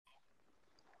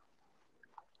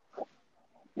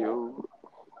Yo,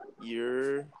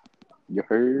 You're you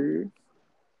heard?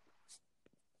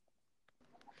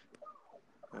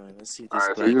 Alright, let's see if All this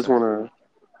right, so black you just guy. wanna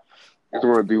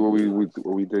do what we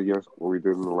did what we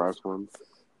did in the last one.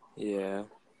 Yeah.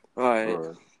 Alright.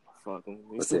 Uh, Fuck.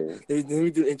 okay. Let me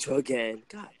do the intro again.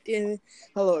 God damn it.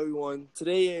 Hello, everyone.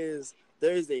 Today is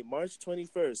Thursday, March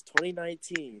 21st,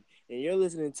 2019, and you're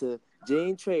listening to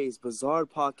Jane Trey's Bizarre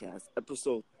Podcast,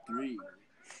 Episode 3.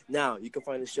 Now, you can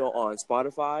find the show on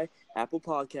Spotify, Apple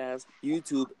Podcasts,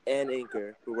 YouTube, and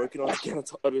Anchor. We're working on to get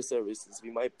onto other services.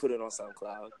 We might put it on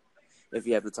SoundCloud if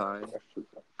you have the time.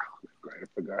 I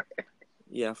forgot.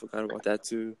 Yeah, I forgot about that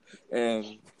too.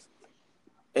 And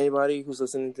anybody who's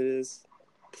listening to this,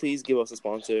 please give us a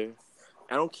sponsor.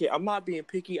 I don't care. I'm not being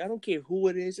picky. I don't care who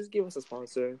it is. Just give us a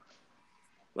sponsor.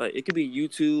 Like, it could be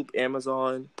YouTube,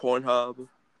 Amazon, Pornhub,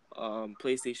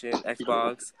 PlayStation,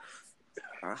 Xbox.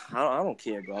 I don't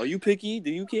care, bro. Are you picky?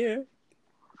 Do you care?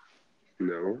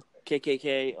 No.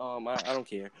 KKK. I don't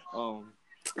care.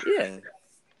 Yeah.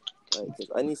 Like, 'cause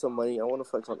I need some money. I want to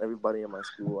flex on everybody in my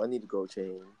school. I need a gold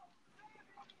chain.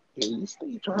 Yeah, you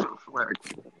stay trying to flex.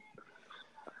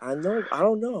 I know. I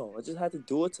don't know. I just had to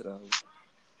do it to them.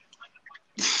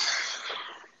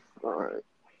 All right.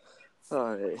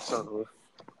 So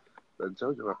the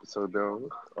JoJo episode though.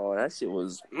 Oh, that shit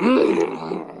was.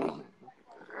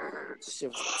 Shit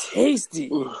was tasty.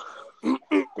 Well.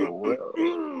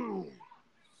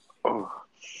 Oh.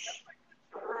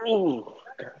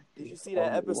 Did you see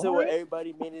that episode where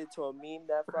everybody made it to a meme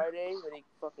that Friday when they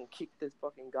fucking kicked this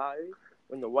fucking guy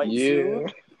in the white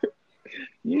suit?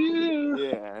 Yeah.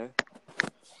 Yeah.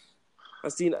 I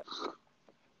seen that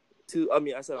too. I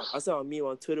mean, I saw a meme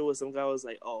on Twitter where some guy was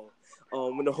like,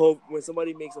 when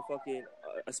somebody makes a fucking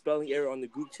a spelling error on the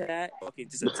group chat, okay,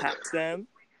 just attacks them.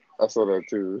 I saw that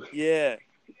too. Yeah.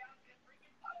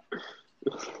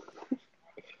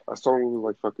 I saw one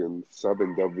like fucking sub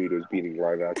and dub readers beating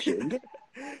live action.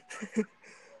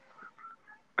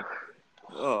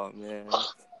 Oh man,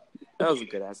 that was a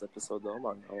good ass episode though. I'm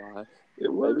not gonna lie.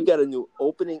 It was. Like, we got a new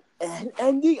opening and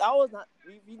ending. I was not.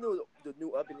 We knew the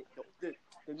new opening.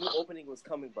 The new opening was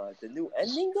coming, but the new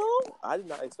ending though, I did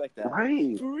not expect that.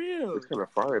 Right. For real. It's kind of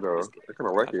fire though. I kind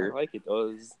of like it. I like it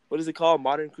though. What is it called?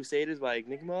 Modern Crusaders by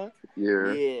Enigma.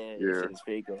 Yeah. Yeah. It's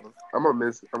fake though. I'm gonna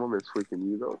miss freaking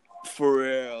you though. For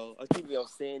real. I keep on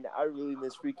saying that. I really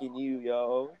miss freaking you,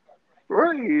 yo.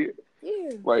 Right. Yeah.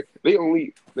 Like they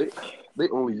only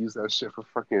use that shit for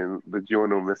fucking the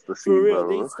Giorno Mr. C, For real,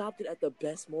 bro. they stopped it at the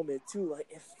best moment too. Like,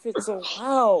 it fits so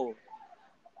well.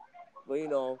 But you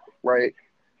know, Right.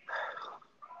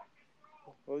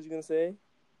 what was you gonna say?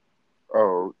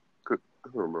 Oh, I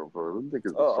don't remember. Bro.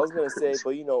 I was gonna say,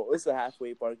 but you know, it's a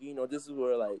halfway mark. You know, this is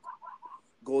where like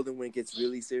Golden Wind gets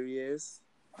really serious.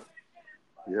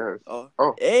 Yes. Oh.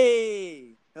 Oh.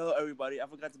 Hey, hello everybody. I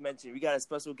forgot to mention we got a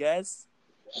special guest,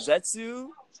 Zetsu.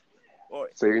 Or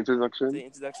Say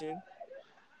introduction.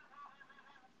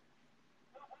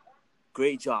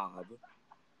 Great job.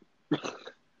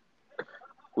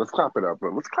 Let's clap it up,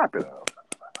 bro. Let's clap it up.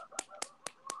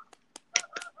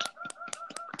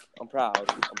 I'm proud.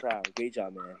 Great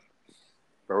job, man.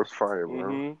 That was fire, bro.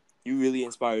 Mm-hmm. You really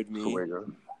inspired me.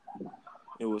 Fuego.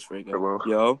 It was Fuego.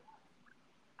 Hello.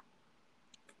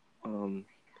 Yo.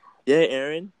 Yeah,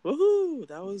 Aaron. Woohoo!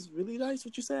 That was really nice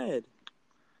what you said.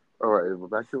 All right, but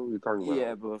back to what we were talking about.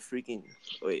 Yeah,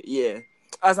 but yeah.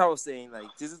 As I was saying, like,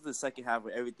 this is the second half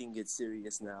where everything gets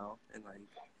serious now, and like,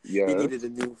 they needed a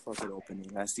new fucking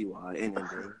opening. I see why. And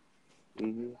ending.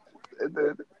 Mm-hmm. And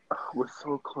then we're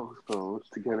so close though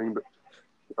to getting the.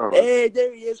 Hey,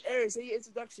 there he is, Aaron. Say your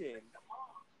introduction.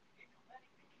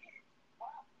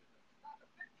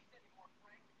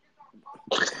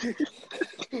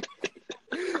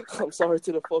 I'm sorry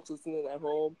to the folks listening at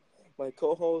home. My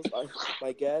co-host,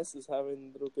 my guest, is having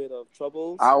a little bit of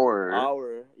trouble.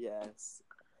 Our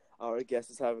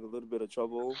guest is having a little bit of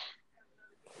trouble,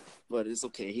 but it's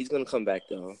okay. He's gonna come back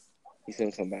though.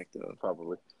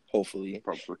 Probably. Hopefully.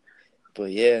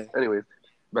 But yeah. Anyways,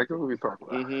 back to what we were talking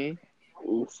about. Mm-hmm.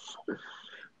 Oof.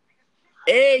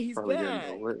 Hey, he's Probably back.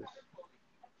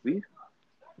 See?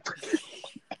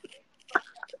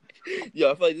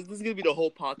 Yo, I feel like this is gonna be the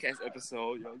whole podcast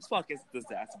episode. Yo, this podcast is a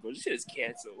disaster, bro. This shit is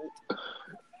canceled.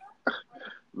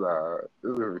 Nah,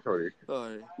 this is gonna be funny.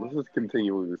 Alright. Let's just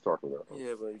continue what we were talking about.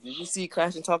 Yeah, but did you see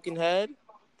Clash and Talking Head?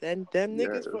 Them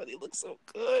niggas, bro, they look so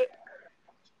good.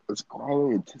 It's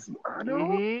called Tiziano.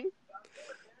 Mm-hmm.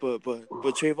 But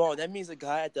Trayvon, that means the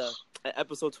guy at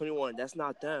episode 21. That's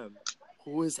not them.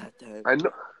 Who is that then? I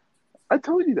know. I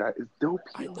told you that. It's dope.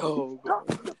 I know, bro.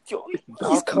 Yo,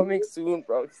 he's coming soon,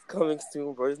 bro. This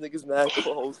nigga's mad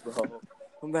close, bro.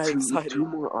 I'm mad excited. Two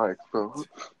more arcs, bro.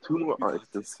 Two more We got arcs.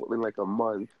 this. Just in like a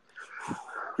month.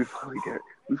 We finally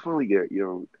get, get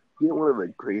one of the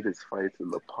greatest fights in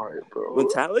the part, bro.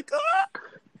 Metallica?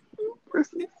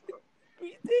 This is-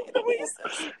 We did.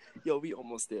 Yo, we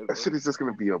almost there, bro. That shit is just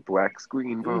gonna be a black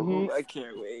screen, bro. Mm-hmm. I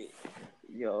can't wait.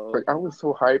 Yo. Like, I was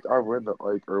so hyped. I read the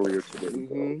arc earlier today,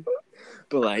 Mm-hmm. bro.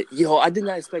 But like, yo, I did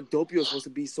not expect Doppio was supposed to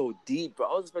be so deep, bro.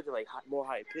 I was expecting like more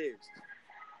high pitched.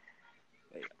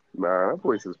 Nah, that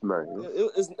voice is nice.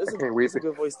 It's a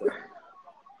good voice though.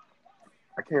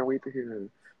 I can't wait to hear it.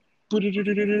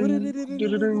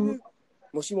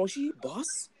 Moshi Moshi,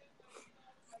 boss.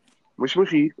 Mushi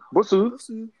mushi,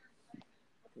 bosu.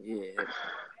 Yeah.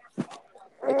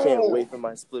 I can't wait for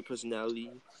my split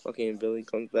personality. Fucking Billy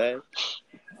comes back.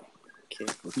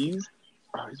 He's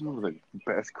one of the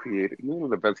best created. He's one of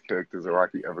the best characters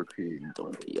Araki ever created.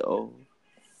 Doppio.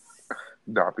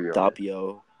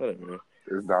 Doppio. Whatever.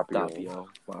 It's Doppio. Doppio.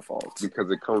 My fault. Because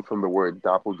it comes from the word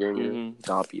doppelganger. Mm-hmm.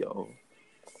 Doppio.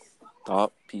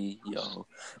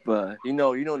 But you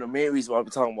know the main reason why we're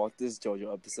talking about this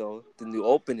JoJo episode, the new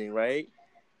opening, right?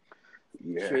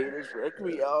 Yeah. Trader's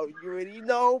Requiem. You already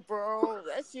know, bro.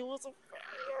 That shit was a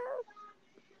fire.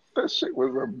 That shit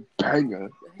was a banger.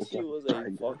 That shit was a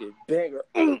fucking banger.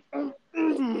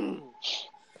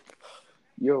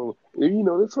 Yo, you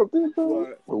notice something, bro?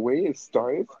 What? The way it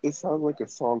starts, it sounds like a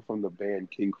song from the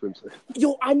band King Crimson.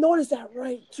 Yo, I noticed that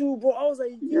right too, bro. I was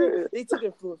like, yo, Yeah. they took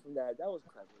influence from that. That was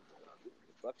clever.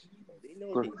 They know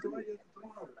what they do.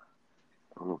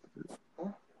 I don't know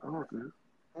what to do.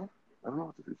 I don't know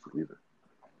what to do for either.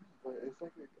 But it's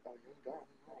like a young guy.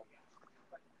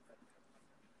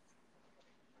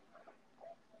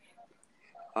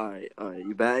 All right,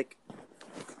 you back?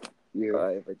 Yeah.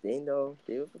 Alright, but they know,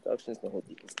 David Productions know what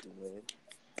they was doing.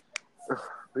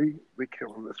 They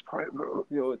killing this part, bro.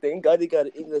 Yo, thank God they got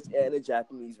an English and a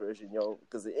Japanese version, yo.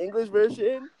 Because the English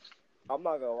version, I'm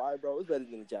not gonna lie, bro, it's better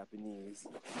than the Japanese.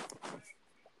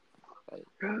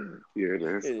 Yeah, it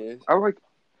is. It is. I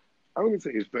wouldn't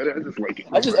say it's better. I just like it.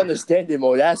 I just understand it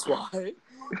more, that's why.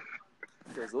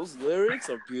 Because those lyrics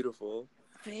are beautiful.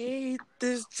 Faith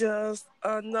is just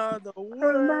another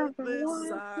worthless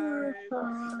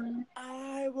sign.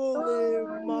 I will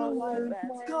live my life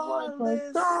as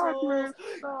godless souls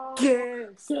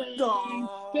gets dark.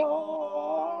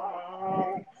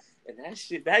 And that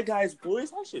shit, that guy's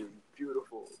voice, that shit is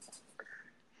beautiful.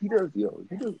 He does.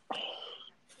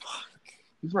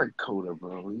 He's like Coda,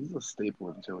 bro. He's a staple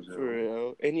in JoJo. For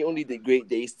real. And he only did Great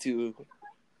Days too.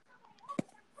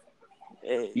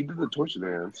 Hey. He did the torture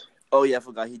dance. Oh yeah, I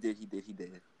forgot he did.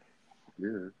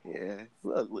 Yeah. Yeah.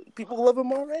 Look, people love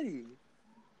him already.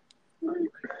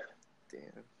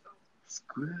 Damn. It's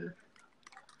good.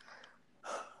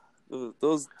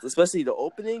 Those, especially the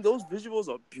opening, those visuals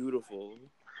are beautiful.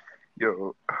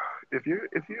 Yo, if you're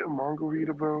a manga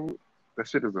reader, bro, that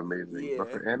shit is amazing. Yeah. But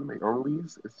for anime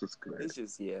onlys, it's just good. It's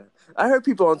just, yeah. I heard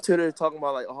people on Twitter talking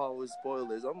about like, oh, it was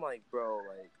spoilers. I'm like, bro,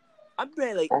 like, I'm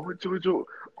ready, like, all JoJo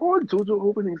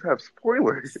openings have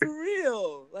spoilers. for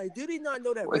real. Like, do they not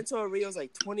know that Rento Ario's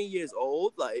like 20 years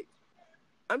old? Like,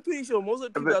 I'm pretty sure most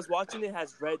of the people that's watching it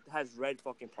has read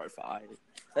fucking part 5.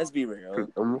 Let's be real.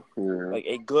 Yeah. Like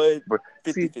a good but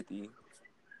 50-50.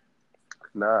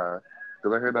 Nah,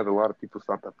 because I heard that a lot of people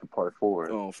stopped after part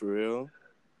 4. Oh, for real?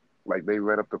 Like they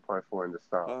read up to part 4 and just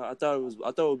stopped. I thought it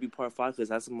would be part 5 because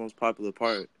that's the most popular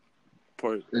part.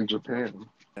 In Japan.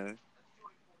 Yeah.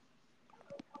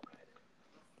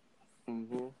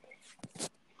 Mm-hmm.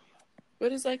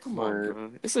 But it's like, come on,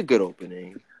 bro. It's a good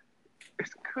opening.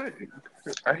 It's good.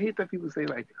 I hate that people say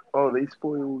like, "Oh, they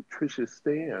spoiled Trisha's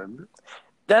stand."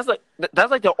 That's like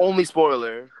the only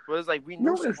spoiler. But it's like we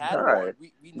know No, she it's had not. one.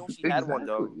 We know she had one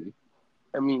though.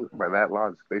 I mean, by that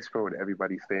logic, they spoiled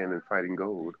everybody stand and fighting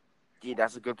gold. Yeah,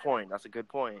 that's a good point.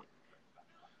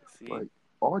 See, like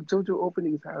all JoJo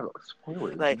openings have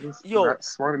spoilers. Like, you're not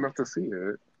smart enough to see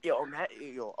it. I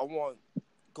want.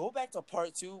 Go back to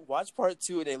part 2, watch part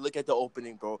 2, and then look at the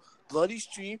opening, bro. Bloody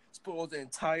Stream spoiled the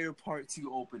entire part 2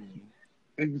 opening.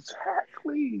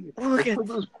 Exactly. Look at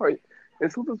this part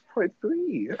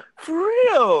 3. For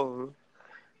real.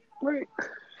 Like,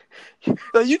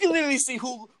 so you can literally see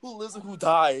who lives and who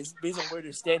dies based on where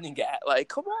they're standing at. Like,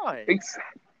 come on.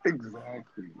 Exactly.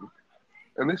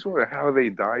 And they show how they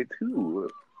die too.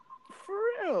 For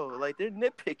real. Like, they're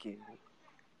nitpicking.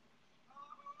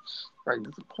 Like,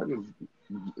 this part is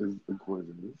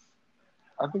gorgeous.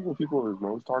 I think what people are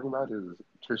most talking about is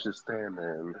Trisha's stand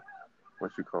and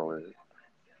Requiem,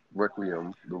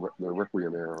 the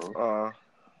Requiem arrow.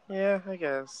 Yeah, I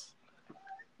guess.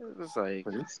 It's like,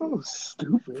 Like, it's so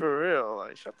stupid. for real.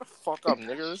 Like, shut the fuck up,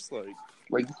 niggas. Like,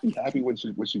 just be happy with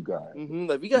what you got.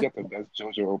 Like we You got got the best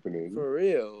JoJo opening. for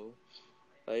real.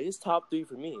 Like, it's top 3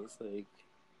 for me. It's like,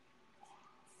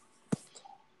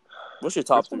 what's your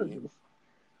top 3?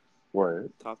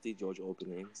 What? Top 3 JoJo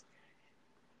openings.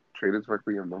 Traders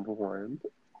Requiem #1.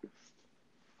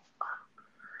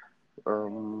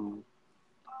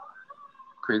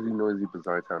 Crazy Noisy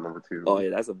Bizarre Town #2. Oh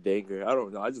yeah, that's a banger. I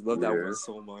don't know. I just love that Yeah. one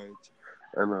so much.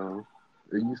 I know.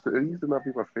 It used to not be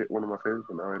one of my favorites,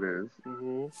 but now it is.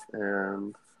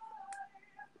 And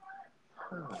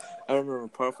I remember when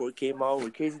Part 4 came out,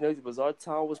 when Crazy Noisy Bizarre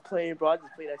Town was playing, bro. I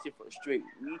just played that shit for a straight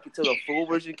week until the full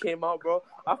version came out, bro.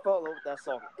 I fell in love with that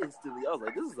song instantly. I was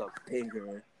like, this is a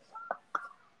banger.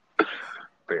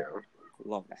 damn,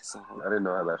 Love that song. I didn't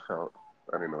know how that felt.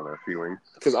 I didn't know that feeling.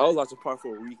 Because I was watching Part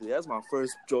 4 weekly. That's my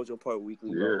first JoJo Part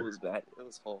weekly, bro. Yeah. It was bad. It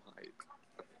was whole hype.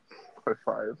 Part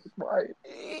 5. Why?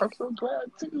 I'm so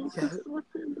glad too. This is my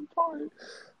favorite part.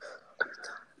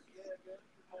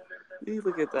 You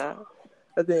look at that.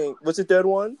 I think. What's the third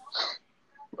one?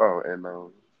 Oh, and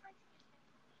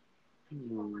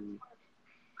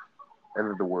End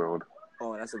of the World.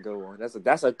 Oh, that's a good one. That's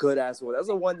a good ass one. That's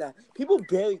the one that people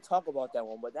barely talk about that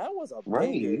one, but that was a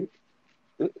banger.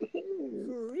 Right. For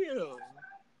real.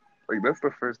 Like, that's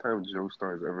the first time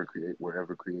Joestars were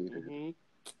ever created.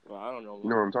 Well, I don't know. You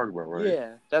know what I'm talking about, right?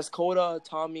 Yeah, that's Koda,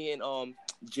 Tommy, and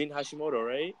Jin Hashimoto,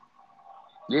 right?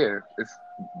 Yeah, it's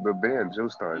the band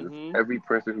Joestars. It's every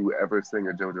person who ever sang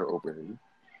a JoJo opening,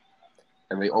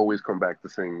 and they always come back to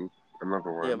sing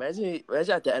another one. Yeah, imagine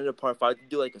at the end of Part 5 to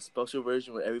do like a special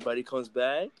version where everybody comes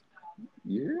back.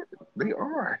 Yeah, they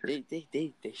are. They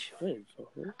should.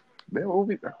 Bro.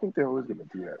 I think they're always gonna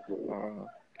do that, bro.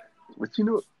 But you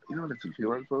know what it's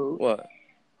feeling, bro? What?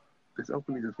 This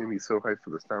opening just made me so hyped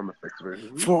for the sound effects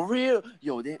version. For real?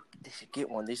 Yo, they should get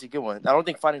one. I don't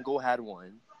think Fighting Gold had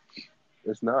one.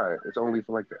 It's not. It's only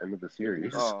for like the end of the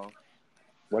series. Oh.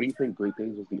 Why do you think Great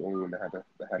Things was the only one that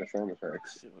had a sound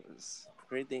effects?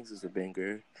 Great Things was a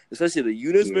banger, especially the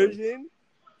Eunice version.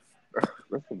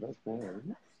 That's the best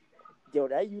one. Yo,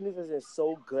 that Eunice version is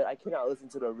so good. I cannot listen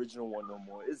to the original one no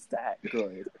more. It's that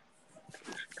good.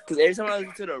 Because every time I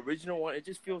listen to the original one, it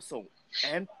just feels so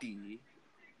empty.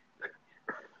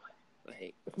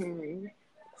 Like, that's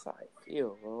how I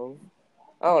feel, bro.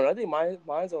 I don't know. I think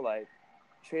mine's are like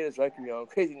Traders Requiem,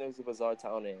 Crazy Noisy Bizarre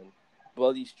Town, and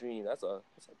Bloody Stream. That's a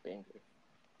banger.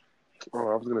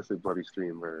 Oh, I was gonna say Bloody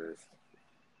Stream, but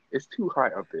it's too high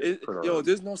up there. Yo,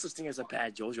 there's no such thing as a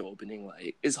bad JoJo opening.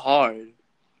 Like, it's hard.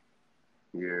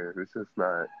 Yeah, it's just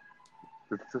not.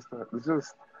 It's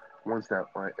just ones that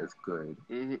aren't as good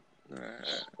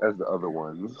as the other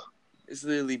ones. It's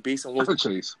literally based on what's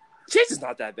Chase. Chase is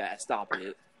not that bad. Stop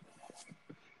it.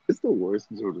 It's the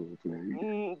worst JoJo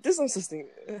opening. There's no such thing.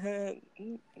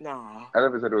 Nah. I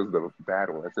never said it was the bad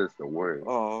one. I said it's the worst.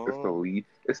 Oh.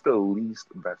 It's the least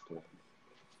best one.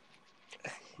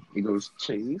 It goes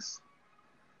Chase,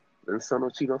 then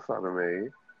Sonochino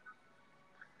Sadame.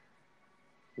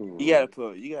 You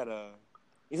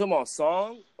talking about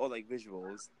song or like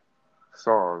visuals?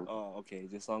 Song. Oh, okay,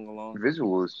 just song alone.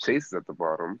 Visuals, Chase is at the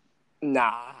bottom.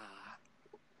 Nah.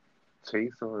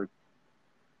 Chase or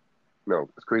no,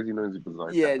 it's Crazy Noisy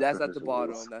Bizarre. Yeah, that's at the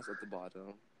bottom.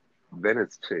 Then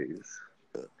it's Chase.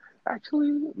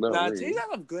 Actually, no. Nah, Chase has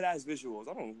some good ass visuals.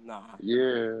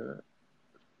 Yeah.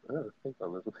 I don't think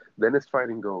on this one. Then it's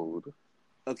Fighting Gold.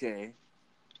 Okay.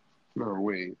 No,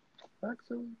 wait.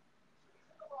 Actually,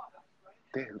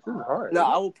 damn, this is hard. No,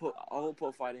 I will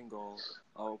put Fighting Gold.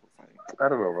 I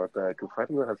don't know about that because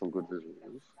Fighting Gold has some good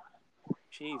visuals.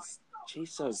 Chase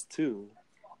does too.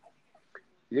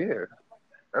 Yeah,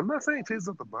 I'm not saying Chase is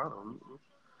at the bottom.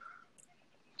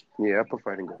 Yeah, I put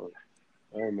Fighting Gold.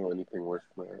 I don't know anything worse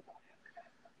than that.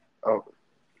 Oh,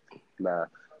 nah.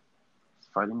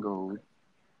 Fighting Gold.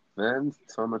 Then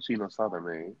Sonochino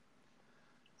Sadame.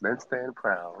 Then Stand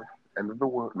Proud. End of the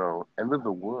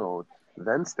World.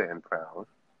 Then Stand Proud.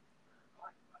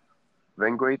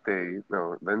 Then Great Days.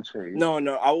 No, then Chase. No.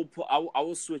 I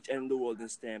will switch End of the World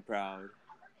and Stand Proud.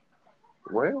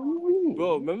 What do you mean?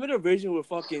 Bro, remember the version with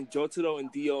fucking Jotaro and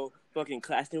Dio fucking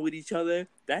clashing with each other?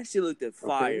 That shit looked at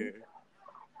fire. Okay.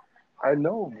 I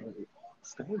know, but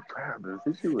Stand Proud.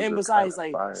 This issue was and besides,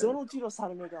 like, fire. Sonochino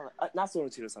Sadame got not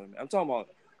Sonochino Sadame. I'm talking about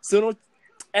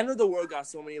End of the World got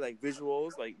so many like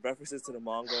visuals, like references to the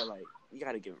manga. Like, you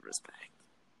gotta give it respect.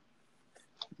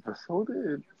 But so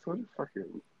did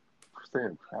fucking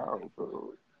Stand Proud,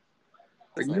 bro.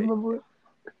 Like,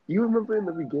 you remember in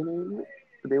the beginning,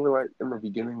 they were like, in the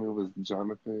beginning it was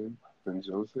Jonathan and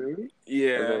Joseph.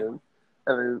 Yeah. And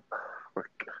then my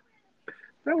god,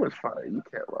 that was fine. You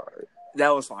can't lie. That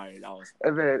was fire. That was fire.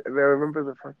 And then remember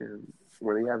the fucking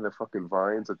when he had the fucking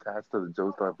vines attached to the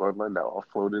Joestar bloodline that all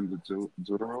flowed into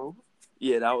Jotaro?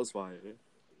 Yeah, that was fire.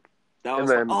 That And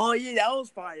was fire. then Oh yeah, that was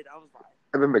fire. That was fire.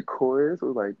 and then the chorus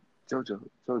was like Jojo,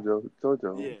 Jojo,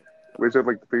 Jojo. Yeah. Which was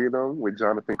like the three of them with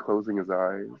Jonathan closing his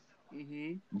eyes,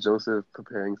 Joseph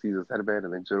preparing Caesar's headband,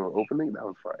 and then Jotaro opening. That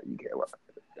was fire. You can't lie.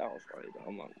 That was fire. Though.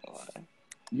 I'm not gonna lie.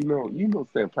 You know,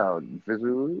 Stand Proud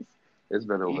visuals is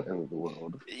better over End of the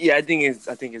World. Yeah, I think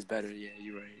it's better. Yeah,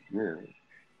 you're right. Yeah.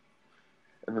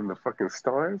 And then the fucking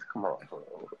stars. Come on, bro.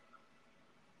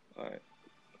 All right.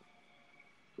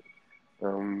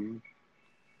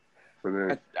 So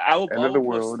then I will, End of the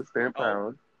World, Stand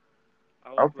Proud.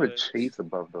 I'll put Chase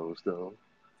above those though.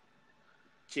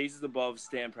 Chase is above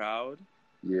Stand Proud.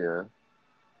 Yeah.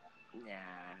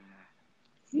 Nah.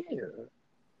 Yeah.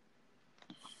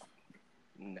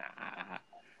 Nah.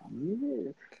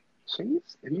 Yeah.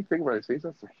 Chase. If you think about it, Chase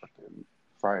has some fucking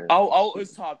fire.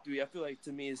 It's top three. I feel like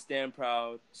to me it's Stand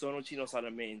Proud, Sono Chino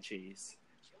Sadame, and Chase.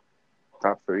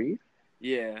 Top three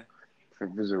Yeah. for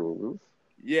visuals.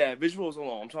 Yeah, visuals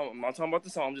alone. I'm not talking about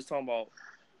the song. I'm just talking about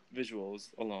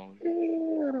visuals alone. Yeah,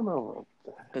 I don't know.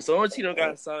 Cause Sono Chino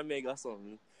got Sadame got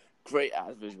some great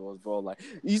ass visuals, bro. Like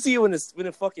you see when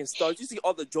it fucking starts, you see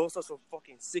all the Joe stars from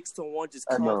fucking 6 to 1 just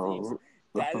cutting.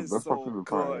 That is so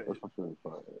good. That's fucking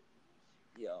fire.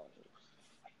 Yo.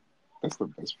 That's the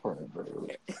best part, bro.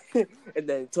 And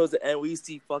then towards the end, we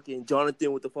see fucking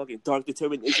Jonathan with the fucking dark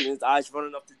determination in his eyes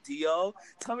running up to Dio.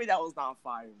 Tell me that was not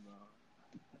fire, bro.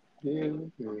 Yeah.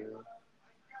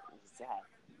 Exactly.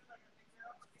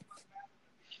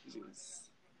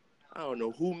 I don't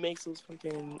know who makes those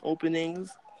fucking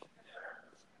openings.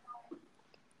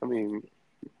 I mean,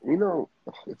 you know,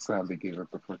 it's sad they gave up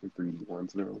the fucking 3D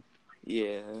ones now.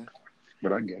 Yeah.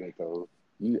 But I get it, though.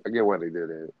 I get why they did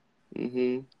it.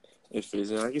 It's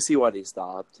freezing. I can see why they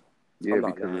stopped. Yeah,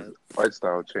 because art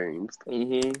style changed.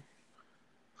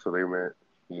 So they went,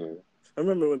 yeah. I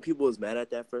remember when people was mad at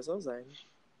that first. I was like,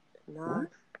 nah.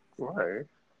 What? Why?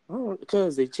 Oh,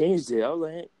 because they changed it. I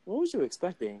was like, what was you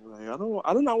expecting? Like, I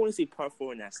do not want to see part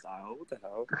 4 in that style. What the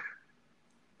hell?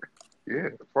 Yeah,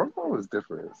 part 4 was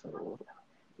different. So,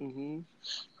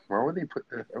 why would they put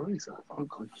that? I already so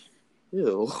ugly.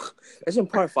 Ew, imagine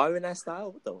part 5 in that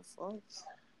style. What the fuck?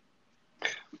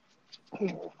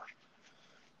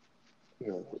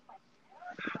 Yeah.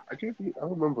 I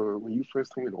remember when you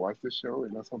first told me to watch this show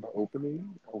and I saw the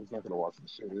opening, I was not gonna watch the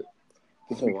shit.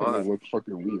 Just because it looked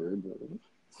fucking weird.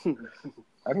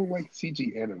 I don't like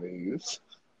CG animes.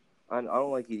 I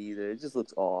don't like it either. It just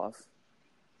looks off.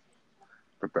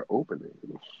 But the opening.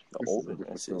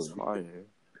 This is fire.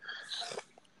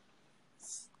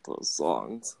 Those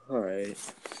songs. Alright.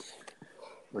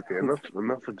 Okay, enough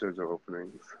for JoJo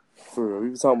openings. For real, we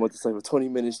were talking about this like for 20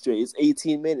 minutes straight. It's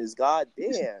 18 minutes. God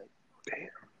damn. Damn.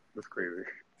 That's crazy.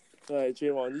 Alright,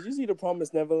 Trayvon, did you see The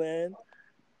Promised Neverland?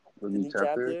 The new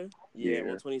chapter? Yeah,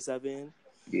 127.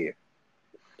 Yeah.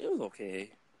 It was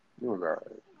okay. It was alright.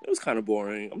 It was kind of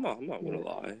boring. I'm not gonna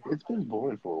lie. It's been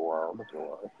boring for a while. I'm not gonna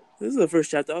lie. This is the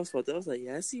first chapter I was like,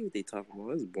 yeah, I see what they talking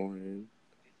about. It's boring.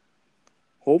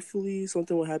 Hopefully,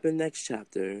 something will happen next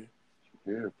chapter.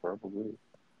 Yeah, probably.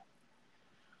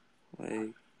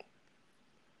 Like,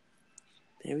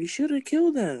 damn, we should have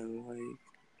killed them. Like,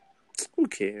 who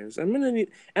cares? I'm gonna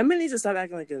need to stop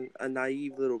acting like a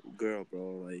naive little girl,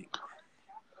 bro. Like,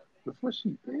 that's what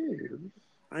she is.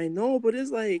 I know, but it's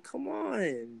like, come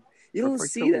on. You don't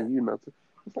see that.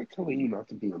 It's like telling you not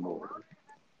to be annoying.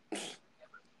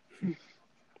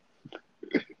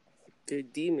 They're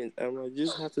demons. You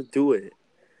just have to do it.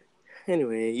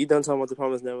 Anyway, you done talking about The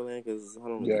Promised Neverland? Because I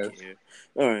don't really care.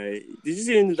 All right. Did you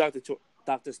see the new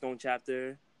Dr. Stone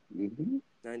chapter?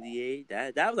 98?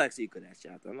 That was actually a good ass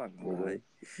chapter. I'm not gonna lie.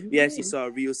 We actually saw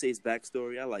Ryuse's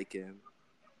backstory. I like him.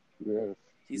 Yeah.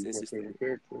 He's interesting. My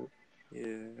favorite character.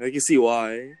 Yeah. I can see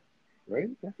why. Right?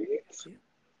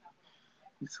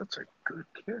 He's such a good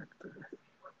character.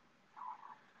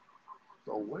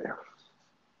 So where?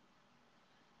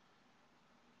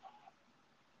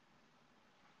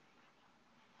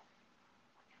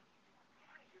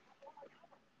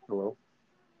 Hello?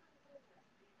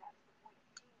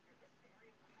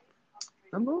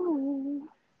 Hello?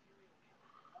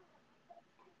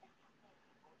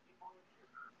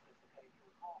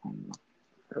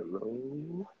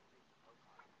 Hello?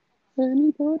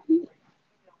 Anybody?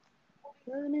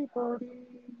 Anybody?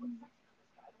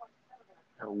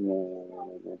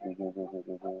 Hello?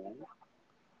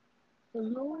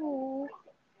 Hello?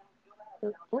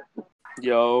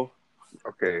 Yo.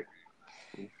 Okay.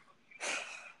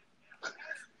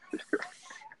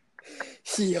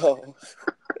 Yo.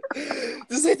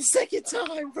 This ain't the second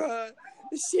time, bro.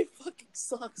 This shit fucking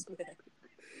sucks, man.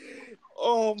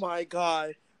 Oh my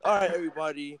god. Alright,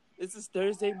 everybody. This is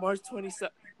Thursday, March 21st.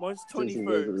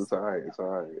 It's alright. It's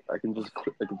alright. I can just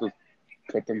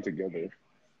cut them together.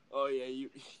 Oh yeah,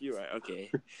 you're right.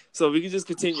 Okay, so we can just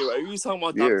continue. Right? We was talking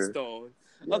about Dr. Stone.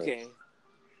 Yeah. Okay,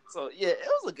 so yeah, it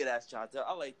was a good ass chapter.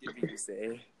 I liked it. You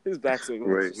say his backstory was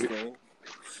Right. interesting,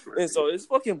 and so is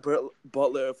fucking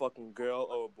Butler a fucking girl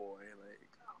or a boy?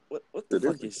 Like, what the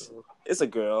fuck is? It's a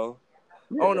girl.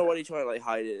 Yeah. I don't know why they trying to like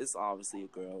hide it. It's obviously a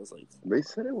girl. It's like they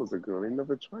said it was a girl. They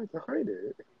never tried to hide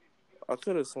it. I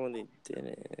could have sworn they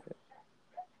didn't.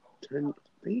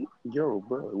 Yo,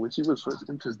 bro, when she was first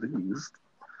introduced.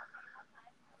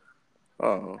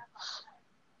 Oh,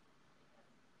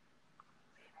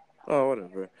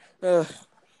 whatever.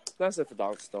 That's it for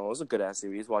Dr. Stone. It's a good ass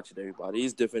series. Watch it, everybody.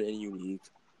 He's different and unique.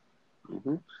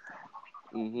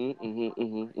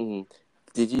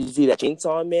 Did you see that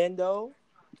Chainsaw Man though?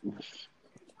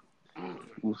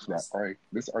 Oof, that arc.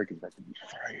 This arc is about to be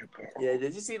fire, bro. Yeah.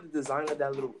 Did you see the design of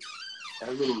that little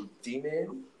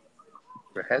demon?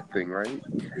 The head thing, right?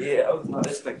 Yeah, I was not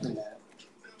expecting that.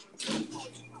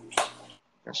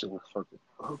 That shit was fucking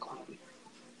ugly.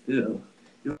 Yeah.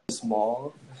 It was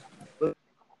small.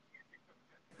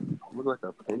 Looked like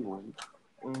a penguin.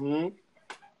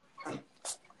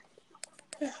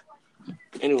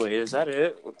 Anyway, is that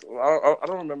it? I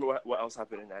don't remember what else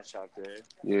happened in that chapter.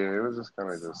 Yeah, it was just kind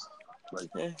of like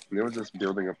they were just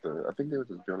building up I think they were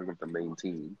just building up the main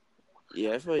team.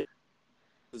 Yeah, I feel like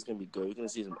it's gonna be good. We're gonna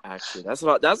see some action. That's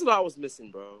what I was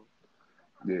missing, bro.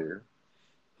 Yeah.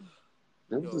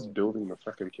 They were just building the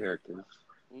fucking characters.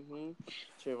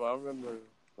 Trevor, I remember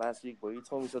last week, bro, you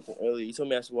told me something earlier. You told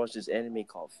me I should watch this anime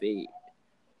called Fate.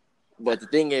 But the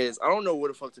thing is, I don't know where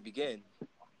the fuck to begin.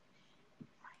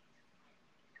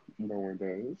 No one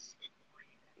does.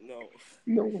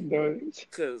 No one does.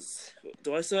 Because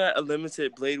do I still have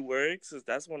Unlimited Blade Works? Because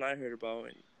that's one I heard about.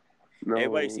 And no.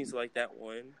 Everybody seems to like that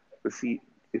one. But see,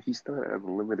 if you start at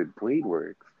Unlimited Blade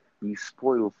Works, you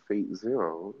spoil Fate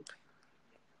Zero.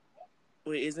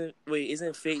 Wait,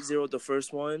 isn't Fate Zero the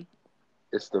first one?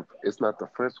 It's not the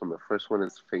first one. The first one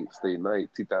is Fate Stay Night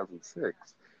 2006.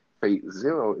 Fate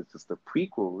Zero is just a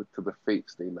prequel to the Fate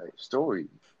Stay Night story.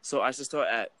 So I should start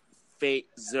at Fate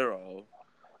Zero.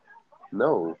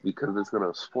 No, because it's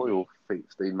gonna spoil Fate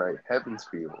Stay Night Heaven's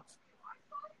Feel.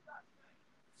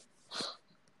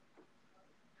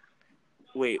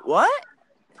 Wait, what?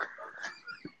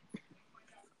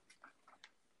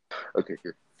 Okay,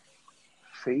 here.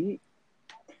 Fate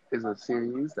is a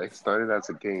series that started as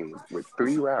a game with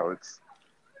 3 routes: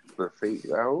 the Fate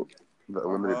route, the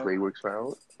Unlimited Blade Works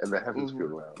route, and the Heaven's Feel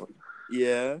route.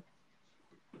 Yeah.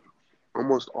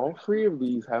 Almost all 3 of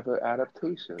these have an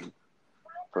adaptation.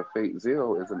 For Fate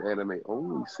Zero is an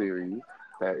anime-only series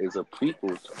that is a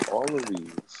prequel to all of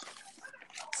these.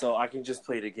 So I can just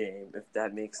play the game if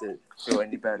that makes it feel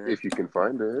any better. If you can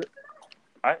find it.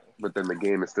 But then the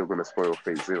game is still going to spoil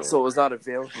Fate Zero. So it's not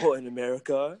available in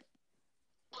America?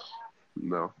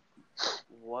 No.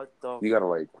 What the? You got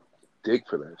to, dig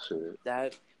for that shit.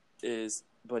 That is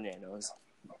bananas.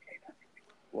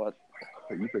 What?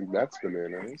 You think that's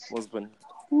bananas? What's bananas?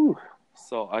 Whew.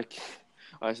 So I can't.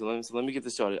 All right, so let me get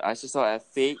this started. I should start at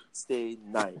Fate Stay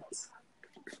Night.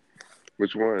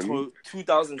 Which one?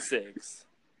 2006.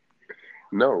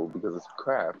 No, because it's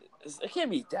crap. It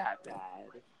can't be that bad.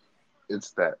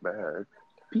 It's that bad.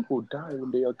 People die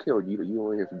when they are killed. You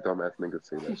only hear some dumbass niggas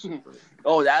say that shit.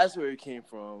 Oh, that's where it came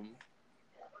from.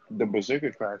 The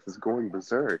Berserker class is going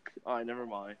berserk. All right, never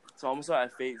mind. So I'm gonna start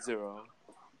at Fate Zero.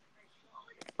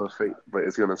 But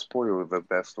it's gonna spoil the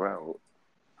best route.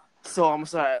 So I'm gonna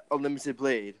start at Unlimited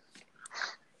Blade.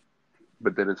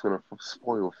 But then it's gonna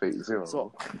spoil Fate Zero.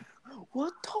 So,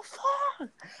 what the fuck?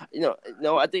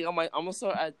 No, I think I'm gonna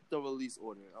start at the release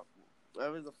order.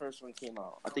 Whatever the first one came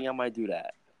out, I think I might do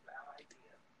that.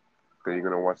 Then you're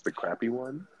gonna watch the crappy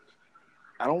one?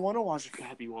 I don't want to watch the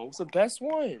crappy one. What's the best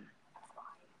one?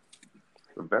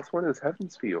 The best one is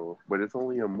Heaven's Feel, but it's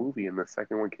only a movie, and the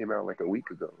second one came out a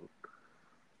week ago.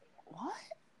 What?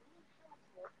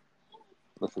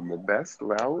 Listen, the best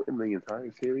route in the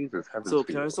entire series is Heaven's Feel. So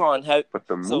can I start on But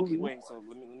the movie... So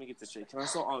let me get this straight. Can I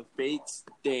start on Fate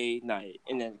Stay Night,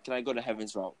 and then can I go to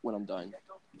Heaven's route when I'm done?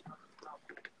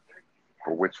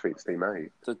 For which Fate Stay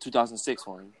Night? The 2006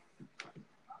 one.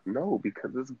 No,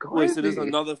 because it's garbage. Wait, so there's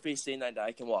another Fate Stay Night that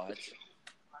I can watch?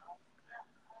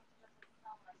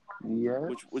 Yeah.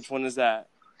 Which one is that?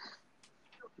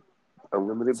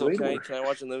 Unlimited Blade Works. Can I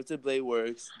watch Unlimited Blade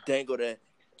Works, then go to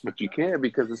But you can't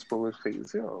because it's full of Fate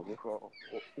Zero. Bro,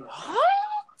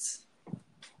 what?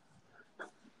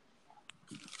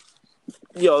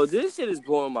 Yo, this shit is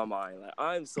blowing my mind. Like,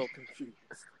 I'm so confused.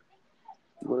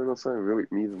 You want to know something really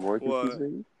even more What?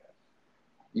 confusing?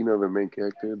 You know the main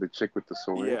character, the chick with the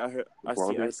sword, Yeah, the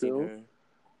blonde hair seen girl? her.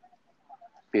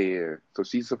 Yeah. So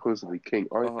she's supposedly King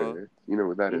Arthur. You know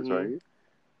what that is, Mm-hmm. right?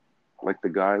 Like the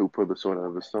guy who pulled the sword out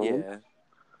of the stone. Yeah.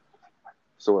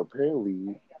 So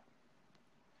apparently,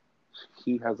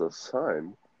 he has a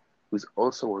son who's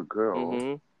also a girl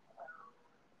Mm-hmm.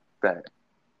 that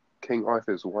King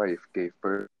Arthur's wife gave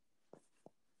birth.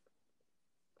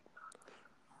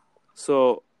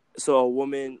 So a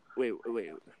woman. Wait.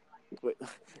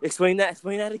 Explain that.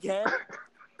 Explain that again.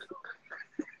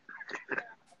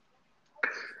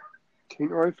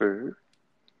 King Arthur,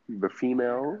 the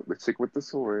female, the chick with the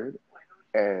sword,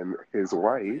 and his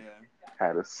wife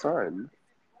had a son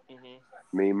Mm-hmm.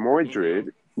 named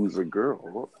Mordred, who's a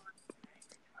girl.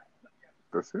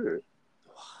 That's it.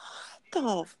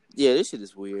 Yeah, this shit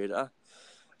is weird. I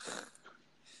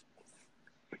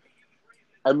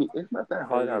mean, it's not that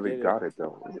hard They how they did got it. it,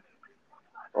 though.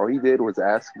 All he did was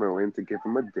ask Merlin to give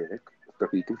him a dick so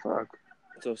he can fuck.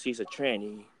 So she's a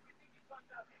tranny.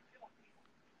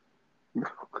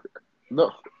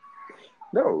 No.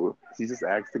 She just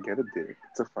asked to get a dick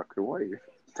to fuck her wife,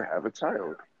 to have a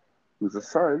child, who's a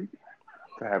son,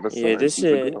 to have a Yeah, son, this who's a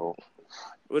shit. girl.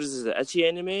 What is this? An ecchi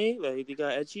anime? Like they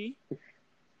got ecchi?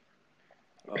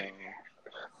 Oh.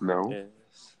 No. Yes.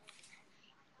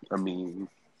 I mean,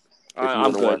 if you I'm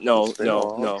want to good. watch the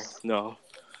No. spin-offs,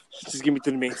 Just give me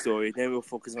to the main story. Then we'll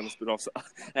focus on the spin-offs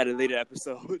at a later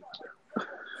episode.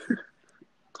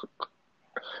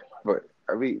 but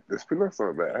I mean, the spin-offs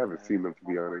aren't bad. I haven't seen them, to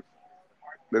be honest.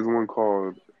 There's one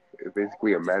called, it's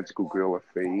basically a magical girl of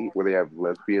fate, where they have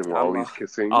lesbian lollies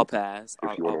kissing. I'll pass.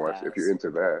 If you want I'll to watch, pass. if you're into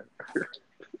that.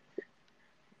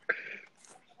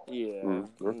 Yeah,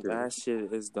 Okay. that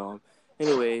shit is dumb.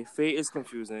 Anyway, Fate is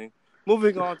confusing.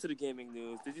 Moving on to the gaming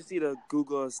news. Did you see the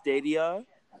Google Stadia?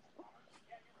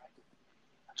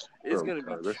 It's gonna be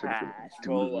That shit is gonna trash, be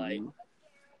bro. Like,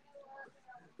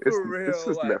 This for real. is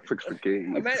Like, Netflix for gays.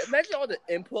 imagine all the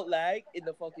input lag in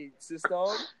the fucking system.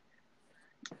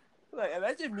 Like,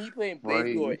 imagine me playing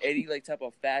Blade or any like type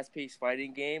of fast-paced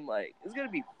fighting game. Like, it's gonna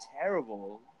be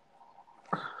terrible.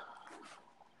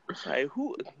 Like,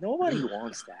 nobody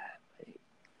wants that.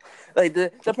 Like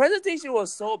the presentation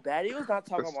was so bad. He was not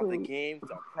talking about the game,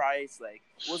 the price, like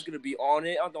what's gonna be on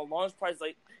it, on the launch price.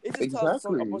 Like it just tells a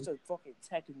bunch of fucking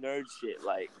tech nerd shit.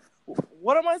 Like,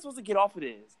 what am I supposed to get off of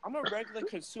this? I'm a regular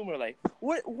consumer. Like,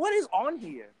 what is on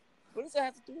here? What does that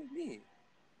have to do with me?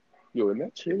 Yo, and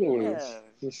that trailer was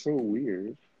just so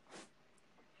weird.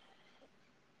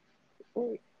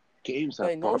 What games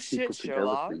have no brought shit, people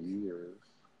Sherlock. together for years?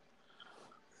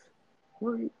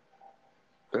 What?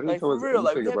 Like for real,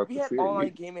 like we had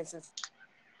online gaming since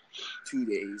 2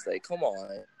 days. Like, come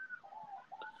on.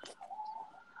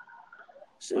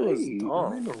 Shit was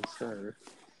dumb.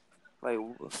 Like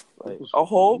I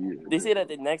hope they say that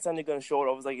the next time they're gonna show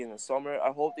it was like in the summer.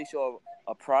 I hope they show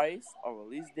a price, a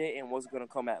release date, and what's gonna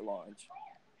come at launch.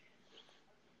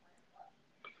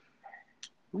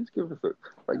 Just give us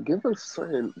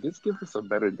a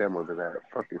better demo than that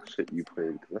fucking shit you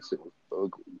played. That shit was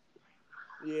ugly.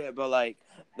 Yeah, but like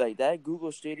that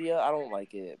Google Stadia, I don't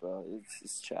like it, bro.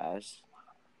 It's trash.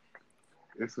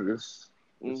 This is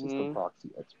the proxy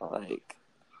Xbox. Like,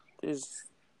 it's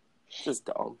just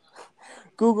dumb.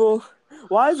 Google,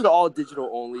 why is it all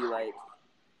digital only? Like,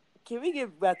 can we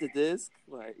get back to disc?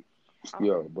 Like,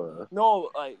 yo, bro. No,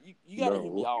 like you gotta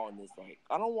hear me out on this. Like,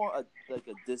 I don't want a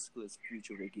discless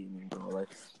future with gaming, bro. Like,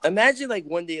 imagine like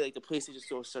one day like the PlayStation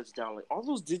Store shuts down. Like, all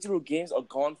those digital games are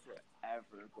gone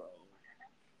forever, bro.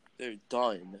 They're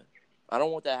done. I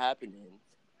don't want that happening.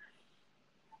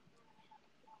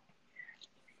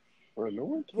 Bro, no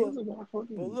one cares about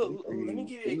fucking. Look, let me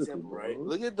give you an example, right?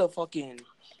 Look at the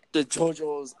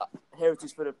JoJo's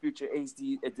Heritage for the Future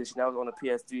HD edition that was on the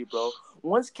PS3, bro.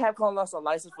 Once Capcom lost a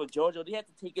license for JoJo, they had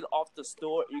to take it off the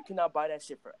store. You cannot buy that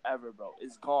shit forever, bro.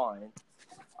 It's gone.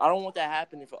 I don't want that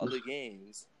happening for other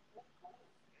games.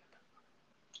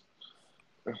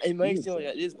 It might seem like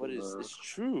it is, but it's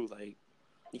true. Like,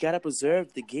 you gotta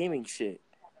preserve the gaming shit.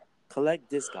 Collect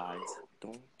this, guys.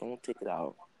 Don't take it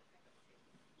out.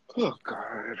 Oh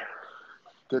God.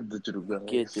 Good digital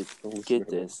guys. Get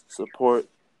this. Support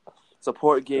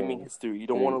gaming history. You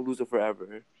don't want to lose it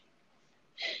forever.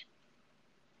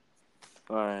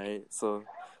 Alright, so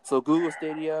Google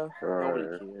Stadia, nobody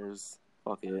cares.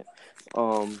 Fuck it.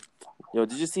 Yo,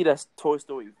 did you see that Toy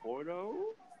Story 4 though?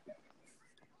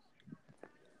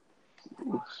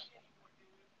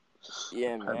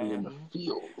 Yeah, Probably in the man.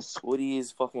 fields. Woody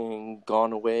is fucking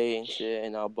gone away and shit,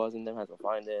 and now Buzz and them have to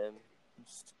find him.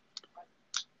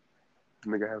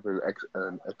 Nigga having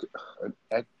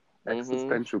an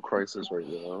existential crisis right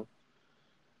now.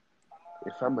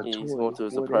 If I'm a He's toy, going through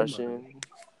his what am depression. I?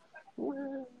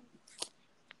 Well,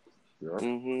 yeah. I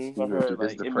He's gonna heard do his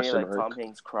like it made depression like Tom arc.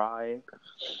 Hanks cry.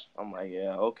 I'm like,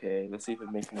 yeah, okay. Let's see if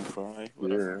it makes me cry.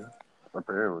 Whatever. Yeah,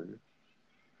 apparently.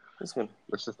 It's gonna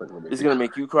It's gonna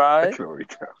make you cry. I can already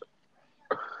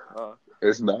tell.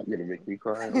 It's not gonna make me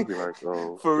cry. I'll be like,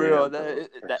 oh, For damn, real, bro,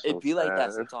 that's it so be like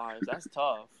that sad. sometimes. That's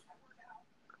tough.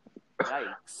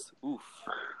 Yikes! Oof.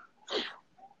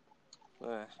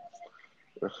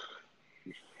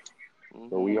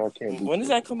 But we all can't do. When does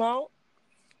that come out?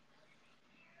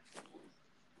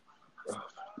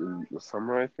 In the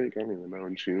summer, I think. I don't even know.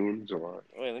 In June, July.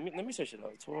 Wait, let me search it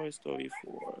up. Toy Story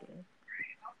 4.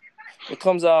 It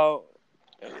comes out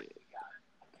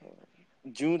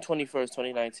June 21st,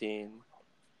 2019.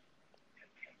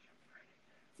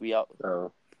 We out.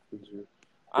 Oh.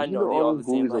 I know they all the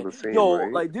same. Movies are Like, the same, yo,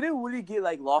 right? like didn't Woody get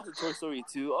like lost in Toy Story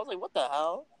 2? I was like, what the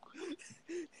hell?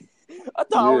 I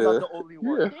thought I was not the only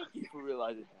one. Yeah. Thank you for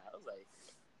realizing that. I was like,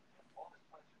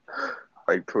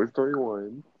 Like Toy Story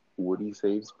 1, Woody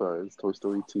saves Buzz. Toy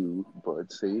Story 2,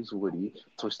 Buzz saves Woody.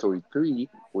 Toy Story 3,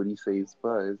 Woody saves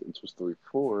Buzz. And Toy Story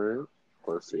 4,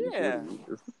 Buzz saves Woody.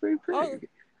 It's the same thing.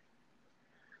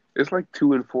 It's like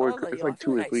 2 and 4. Like, it's yo, like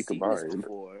 2 and 3 I've seen this combined.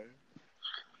 before.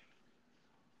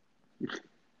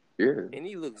 Yeah. And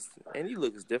he looks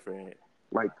different.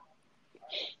 Like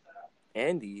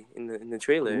Andy in the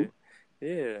trailer. Who?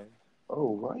 Yeah.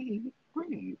 Oh, right.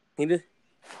 He did.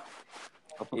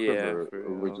 I prefer Yeah, the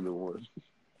original one.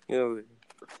 You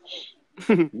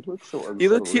He looks so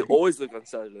unsettling. He always look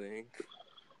unsettling.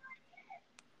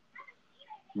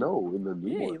 No, in the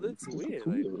new one. He looks weird.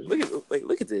 Weird.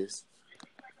 Look at this.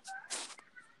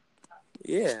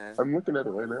 Yeah. I'm looking at it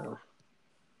right now.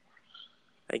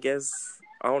 I guess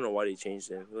I don't know why they changed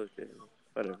it. Look,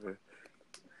 whatever.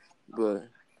 But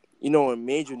in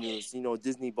major news,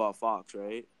 Disney bought Fox,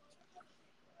 right?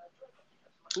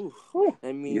 Ooh,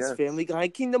 that means Family Guy,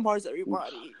 Kingdom Hearts,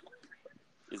 everybody.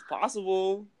 It's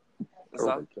possible. Oh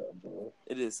my god, bro.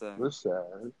 It is sad. It's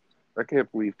sad. I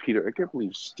can't believe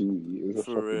Stewie is a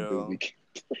fucking Disney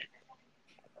character.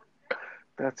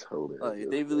 That's hilarious. Like, if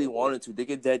they really wanted to, they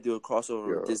could do a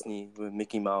crossover with Disney with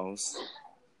Mickey Mouse.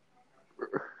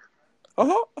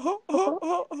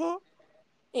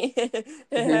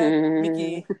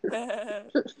 Mickey,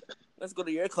 let's go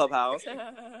to your clubhouse.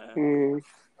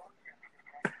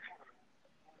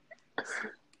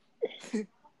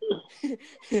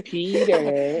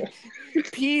 Peter,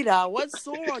 what's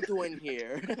Sora doing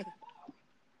here?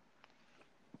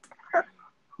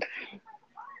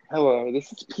 Hello,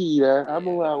 this is Peter. I'm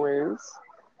Lawrence.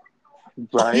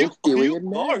 Brian, Stewie, and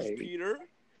May. Peter.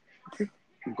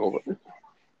 Go.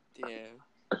 Damn.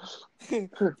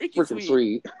 Freaking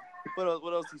sweet. What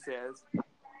else he says?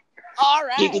 All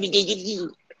right.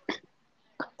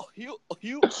 You're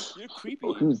creepy.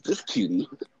 Oh, who's this cutie?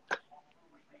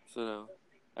 So,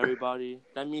 everybody,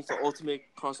 that means the ultimate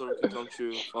crossover can come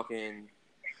true. Fucking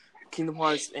Kingdom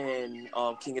Hearts and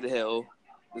King of the Hill.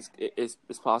 It's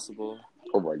possible.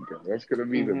 Oh my god, that's gonna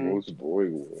be the most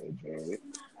boring world, man.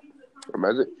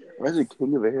 Imagine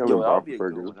King of the Hill and Bob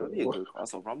Burgers. That'd be a good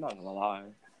crossover. I'm not gonna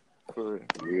lie. Yeah. Or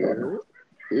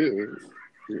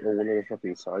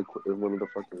one of the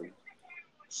fucking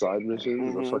side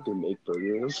missions is fucking make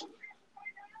burgers.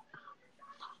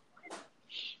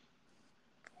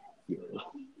 Yeah,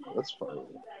 that's fine.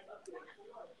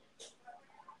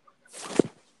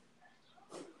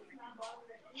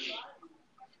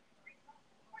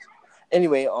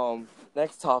 Anyway,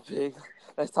 next topic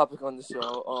on the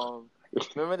show.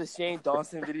 Remember the Shane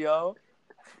Dawson video?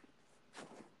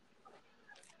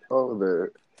 Oh,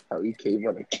 how he came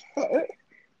on a cat.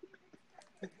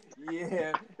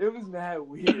 Yeah, it was mad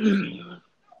weird.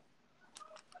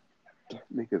 That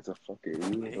nigga's a fucking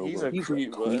weirdo. He's a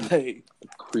creep, bro. A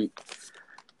creep.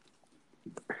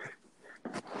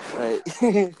 Right.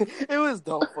 It was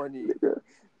dumb funny.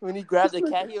 When he grabbed the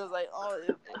cat, he was like, "Oh,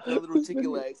 the little chicken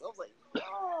legs." I was like,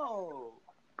 "Yo."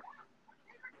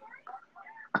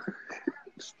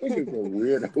 This nigga's a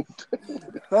weirdo.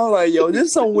 I was like, "Yo, this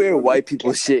is some weird white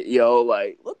people shit, yo."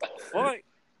 Like, what the fuck?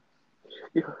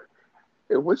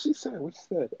 Yeah, what she said?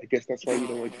 I guess that's why you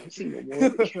don't like pussy no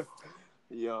more.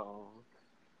 Yo.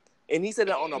 And he said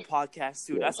that on a podcast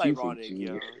too. That's ironic,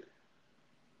 yo.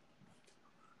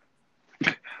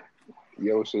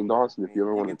 Yo, Shane Dawson, if you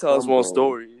ever want to tell us more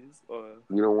stories.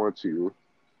 You don't want to.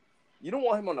 You don't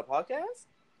want him on the podcast?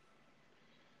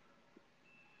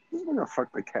 This nigga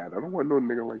fuck the cat. I don't want no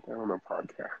nigga like that on a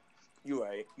podcast. You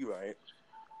right.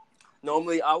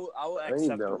 Normally, I will I ain't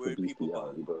accept the down for weird people,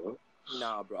 but bestiality, bro.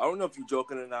 nah, bro. I don't know if you're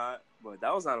joking or not, but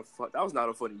that was not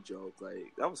a funny joke.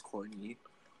 Like that was corny.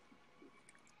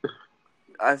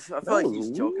 I feel like he's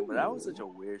joking, but that was such a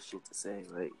weird shit to say.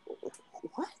 Like,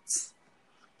 what?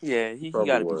 Yeah, he Probably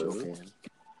gotta be was. joking.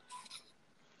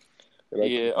 And I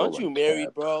Yeah, keep aren't all you like married,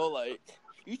 cat. bro? Like,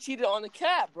 you cheated on the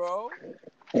cat, bro.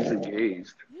 He's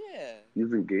engaged. Yeah.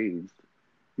 He's engaged.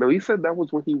 No, he said that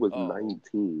was when he was Oh,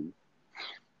 19.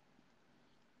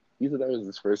 He said that was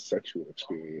his first sexual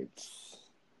experience.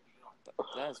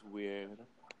 that's weird.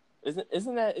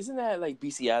 Isn't that like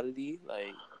bestiality?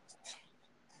 Like,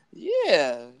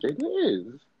 yeah. It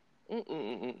is.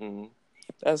 Mm.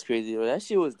 That's crazy. Bro. That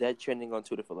shit was dead trending on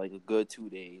Twitter for like a good 2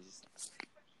 days.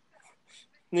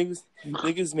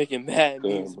 Niggas making mad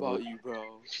Damn, memes bro. about you, bro.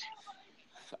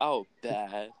 Oh,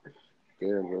 bad.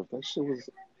 Damn, bro. If that shit was...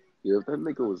 Yeah, if that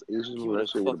nigga was Asian, He would that have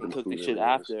shit would have fucking been cooked the too shit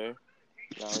hilarious. after.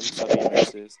 Nah, let me stop being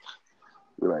racist.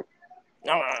 You're like,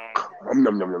 nom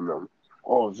nom nom nom.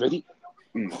 Oh, very...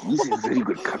 this is very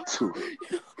good cut too.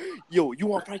 Yo, you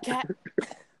want fried cat?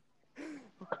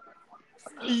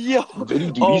 Yo, Very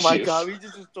delicious. oh my god, we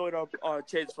just destroyed our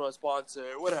chance for a sponsor.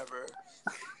 Whatever.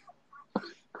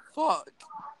 Fuck.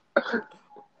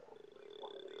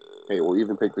 Hey, we'll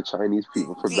even take the Chinese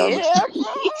people from down the Yeah, street.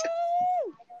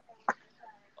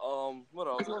 bro. What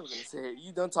else? What was I gonna say?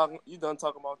 You done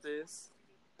talking about this?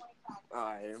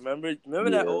 Alright, remember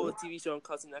that old TV show on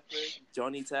Cartoon Network,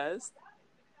 Johnny Test?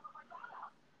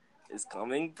 It's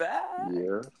coming back.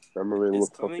 Yeah, I remember it It's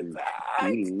looked coming fucking back.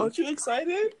 clean. Aren't you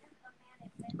excited?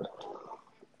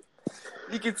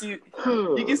 You can see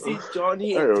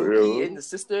Johnny and Dookie and the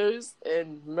sisters,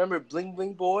 and remember Bling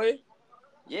Bling Boy?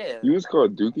 Yeah. He was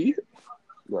called Dookie?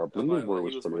 Nah, Bling Bling Boy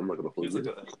He was funny. I'm not gonna He hold was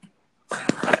you.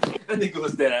 I think it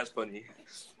was dead ass funny.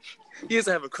 He used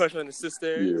to have a crush on his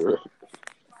sisters.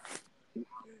 Yeah.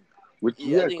 Which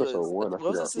he I had a think it crush on one. I what was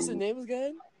forgot his sister's who. name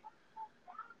again?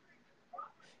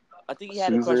 I think he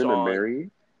had a crush Susan and on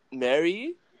Mary.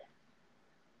 Mary.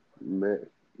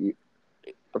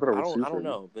 I thought it was Susan. I don't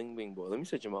know. Bling Bling Boy. Let me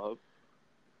search him up.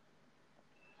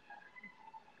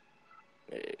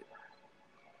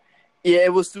 Yeah,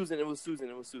 it was Susan.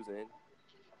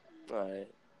 All right.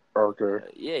 Okay.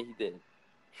 Yeah, he did.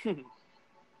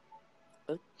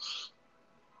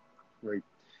 Like,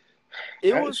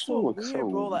 it that was show so looks weird, so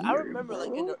bro. Like I weird, remember, bro.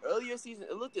 like in the earlier season,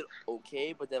 it looked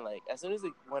okay, but then like as soon as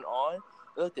it went on,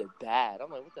 it looked bad. I'm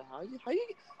like, what the hell? How you?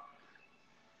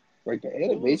 Like, the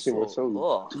animation was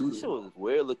so... This shit was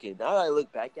weird looking. Now that I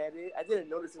look back at it, I didn't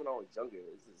notice it when I was younger.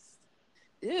 It's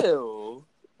just, ew.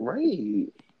 Right.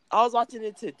 I was watching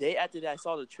it today after that I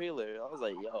saw the trailer. I was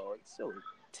like, yo, it's so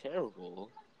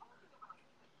terrible.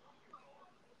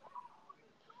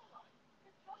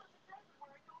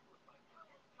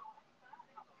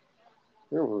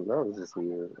 That was just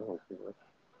weird.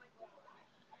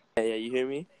 Yeah, you hear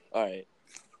me? All right.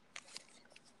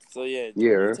 So yeah,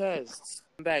 Yeah. Test.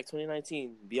 Come back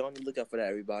 2019. Be on the lookout for that,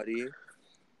 everybody.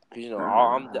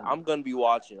 Cause I'm gonna be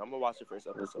watching. I'm gonna watch the first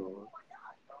episode.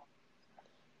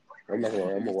 I'm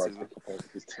gonna watch the couple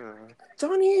episodes.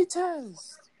 Johnny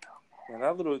Test. Man,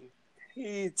 that little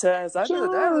Test. That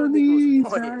little nigga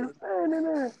was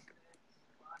annoying.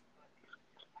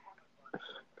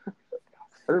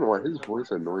 I don't know why his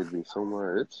voice annoyed me so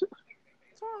much.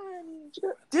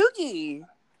 Dookie.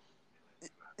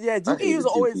 Yeah, Dookie was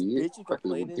always bitching,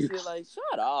 complaining and shit. Like,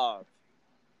 shut up.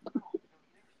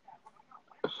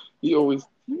 He always...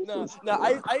 No,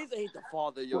 I used to hate the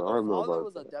father, yo. Well, The father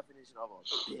was a definition of a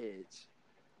bitch.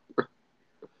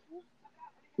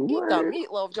 What? Eat the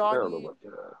meatloaf, Johnny. I don't know about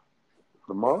that.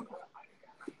 The mom?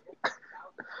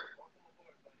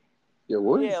 Yeah,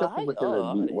 what is up with him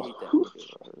and meatloaf?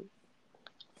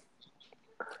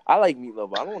 I like meatloaf,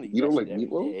 but I don't want to eat You don't that like shit every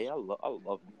meatloaf? day. I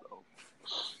love meatloaf.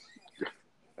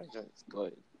 That's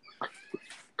good.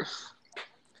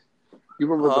 You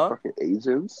remember the fucking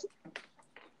agents?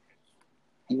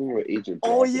 You remember Agent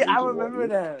Black? Oh yeah, I remember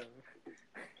that.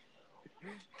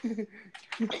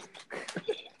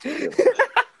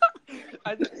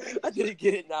 I didn't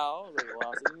get it now. I was like,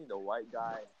 wow, so you mean the white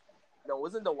guy? No,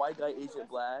 wasn't the white guy Agent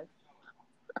Black?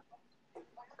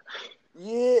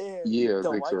 Yeah. Yeah, The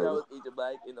I think white so. guy was Agent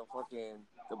Black and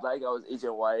the black guy was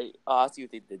Agent White. Oh, I see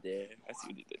what they did there.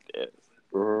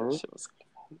 Uh-huh. Shit was...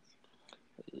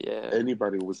 Yeah.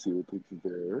 Anybody would see what they did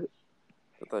there.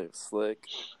 I thought it was slick.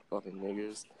 Fucking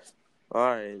niggers.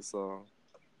 Alright, so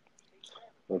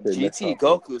Okay, GT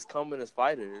Goku's coming as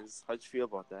fighters. How'd you feel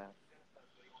about that?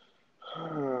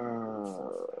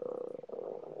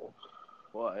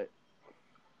 What?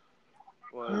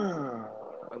 What?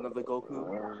 Another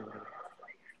Goku?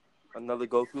 Another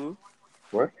Goku?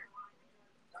 What?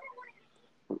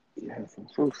 Yes, I'm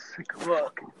so sick of But,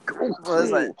 fucking Goku. but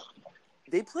it's like,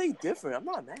 they play different. I'm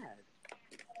not mad.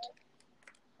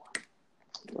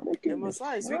 And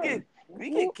besides, we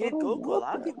get Kid Goku. A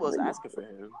lot of people was asking for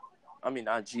him. I mean,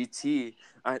 not GT.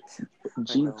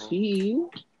 GT?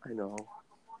 I know.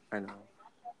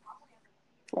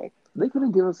 Like, they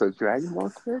couldn't give us a Dragon Ball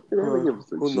character. They didn't give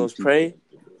us a Who GT knows? Pray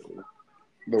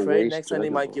character. next time they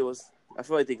might give us. I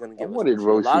feel like they're gonna give us wanted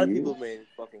Roshi. A lot of Roshi. people been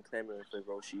fucking clamoring for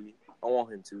Roshi. I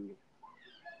want him to.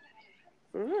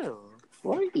 For real.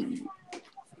 Right.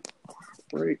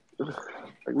 Like,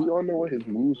 we all know what his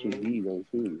moves would be, though,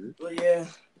 too. But yeah,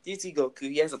 GT Goku,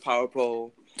 he has a power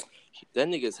pole. That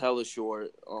nigga's hella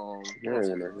short.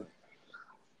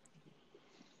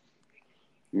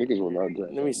 Niggas will not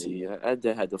get. Let me see. I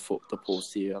did have the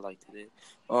post here. I liked it.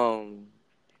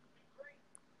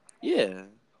 Yeah,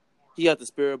 he got the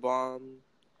Spirit Bomb.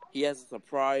 He has a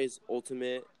surprise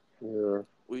ultimate. Yeah.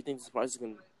 What do you think the surprise is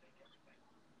gonna?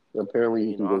 Apparently,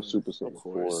 he can go Super Saiyan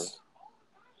 4.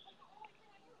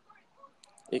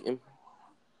 It's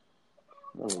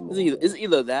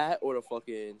either that or the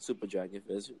fucking Super Dragon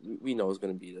Fist. We know it's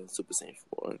gonna be the Super Saiyan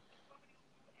 4.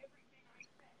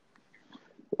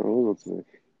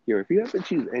 Yo, if you have to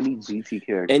choose any GT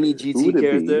character, who would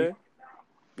it be?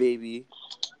 Baby.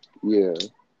 Yeah.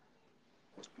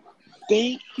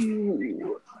 Thank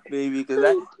you. Baby, because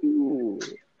I'm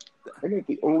like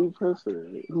the only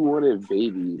person who wanted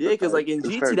Baby. Yeah, because like in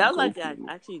GT, that was like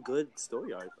actually good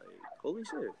story arc. Like, holy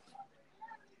shit.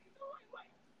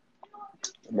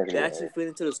 They actually fit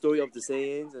into the story of the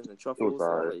Saiyans and the truffles.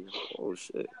 Like, oh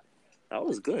shit, that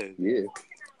was good. Yeah.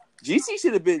 GT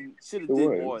should have did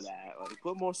more of that. Like,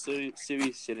 put more serious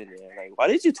shit in there. Like, why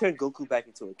did you turn Goku back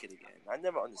into a kid again? I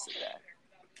never understood that.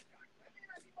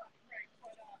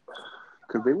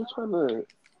 Because they were trying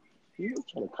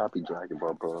to copy Dragon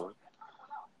Ball, bro.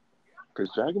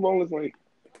 Because Dragon Ball is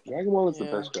the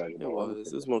best Dragon Ball.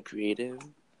 It was more creative.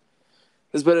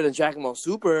 It's better than Dragon Ball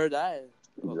Super.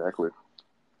 Exactly.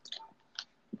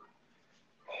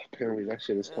 Apparently that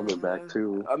shit is coming back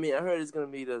too. I mean, I heard it's gonna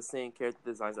be the same character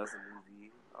designs as the movie.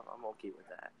 I'm okay with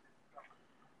that.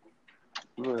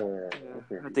 Yeah.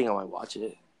 I think I might watch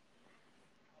it.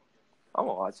 I'm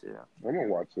gonna watch it. I'm gonna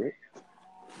watch it.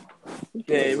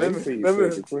 Yeah, remember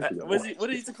what did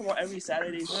it used to come out every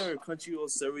Saturday? Remember Crunchyroll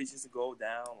series used to go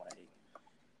down like.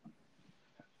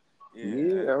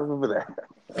 Yeah, I remember that.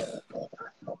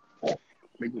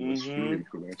 Making streaming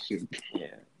for that shit.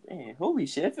 Yeah. Man, holy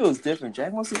shit, it feels different.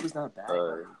 Dragon Ball Super's not bad.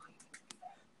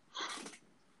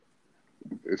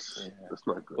 It's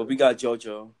not good. But we got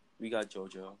JoJo.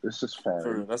 It's just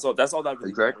fun. That's all that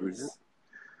really matters.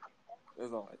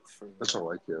 That's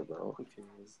all I care about. Who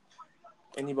cares?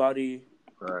 Anybody?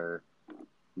 Alright.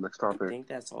 Next topic. I think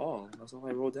that's all. That's all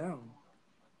I wrote down.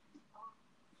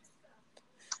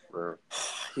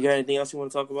 You got anything else you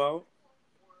want to talk about?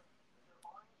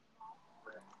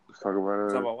 Let's talk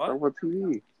about what? Talk about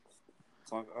TV.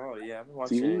 Oh yeah, I've been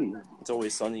watching TV. It's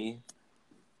Always Sunny.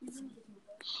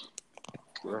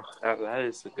 That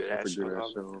is a good ass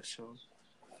show.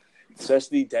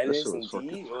 Especially Dennis and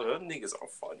D. Oh, those niggas are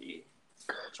funny.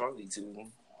 Charlie too.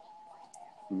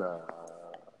 Nah.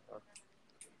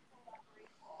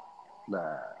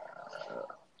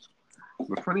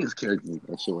 The funniest characters in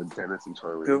that show are Dennis and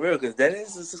Charlie. For real, because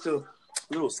Dennis is such a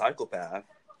little psychopath.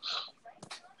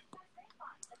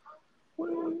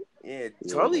 Yeah,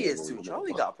 Charlie is too.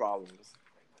 Charlie got problems.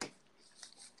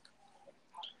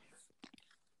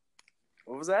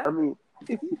 What was that? I mean,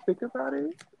 if you think about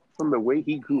it, from the way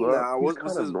he grew up,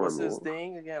 what's his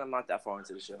thing again? I'm not that far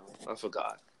into the show. I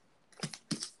forgot.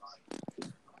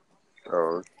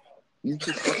 Oh, he's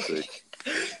dyslexic.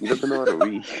 He doesn't know how to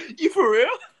read. You for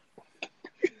real?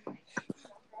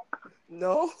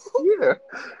 No. Yeah.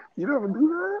 You never knew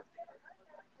that?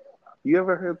 You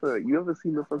ever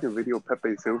seen the fucking video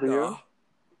Pepe Sylvia? No.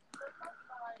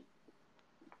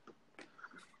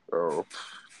 Oh,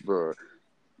 bro.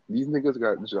 These niggas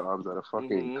got jobs at a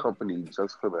fucking company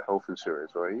just for the health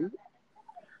insurance, right?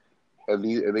 And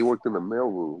they worked in the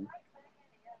mailroom.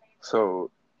 So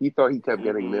he thought he kept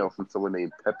getting mail from someone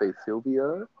named Pepe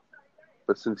Sylvia.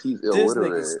 But since he's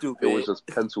illiterate, it was just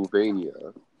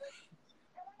Pennsylvania.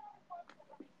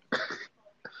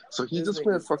 So he just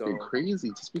went fucking crazy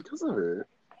just because of it.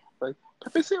 Like,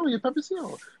 Pepe Sylvia.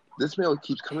 This mail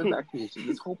keeps coming back to me.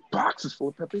 This whole box is full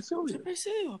of Pepe Sylvia. I'm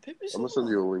gonna send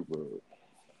you a link, bro.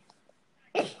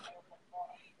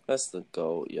 That's the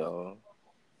GOAT, yo.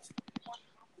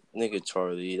 Nigga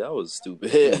Charlie, that was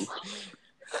stupid.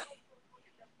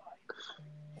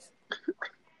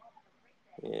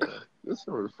 Yeah. This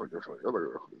show is fucking funny. I'm not gonna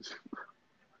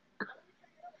lie.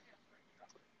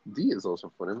 D is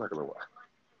also funny. I'm not gonna lie.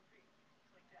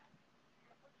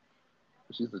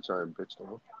 She's a giant bitch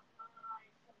though.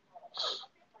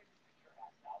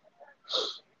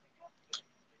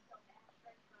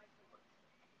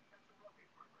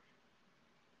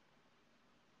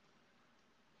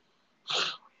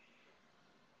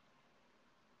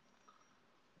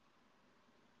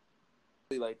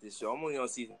 I really like this show. I'm only on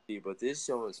season 3, but this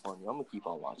show is funny. I'm gonna keep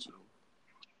on watching.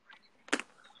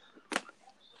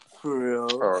 For real.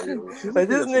 Oh yeah. Season Like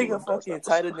three this has some of the nigga best fucking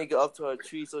tied a episodes. nigga up to a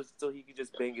tree so he could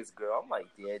just bang his girl. I'm like,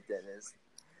 yeah, Dennis.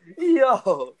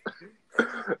 Yo.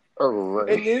 Oh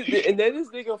And man. then this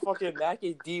nigga fucking Mac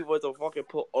and D was to fucking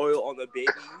put oil on the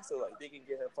baby so like they can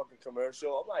get a fucking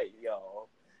commercial. I'm like, yo,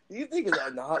 these niggas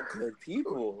are not good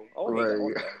people. I want to hang out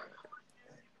with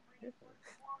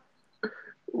Like, them.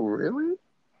 really?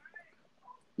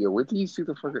 Yeah, wait till you see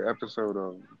the fucking episode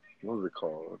of what was it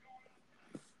called?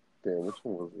 Damn, which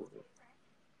one was it?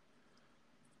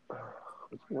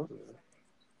 Which one was it?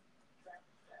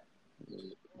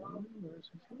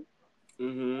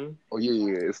 Mm-hmm. Oh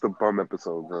yeah. It's the bum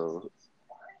episode though.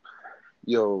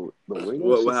 Yo, the way that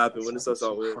What shit happened? starts When it off is starts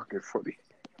out so with? fucking funny.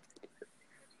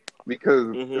 Because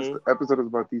it's Mm-hmm. the episode is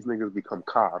about these niggas become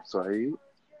cops, right?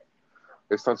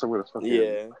 It starts off with a fucking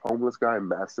Yeah. homeless guy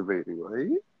masturbating,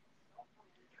 right?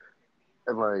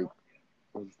 And like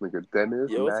this nigga Dennis,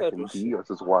 Yo, what Mac, type and of D shit? are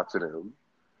just watching him.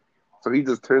 So he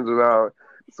just turns around.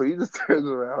 So he just turns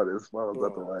around and smiles at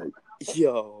the Bro. like.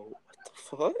 Yo,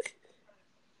 what the fuck?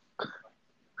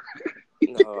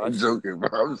 No, I'm joking, bro.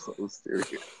 I'm so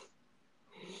serious.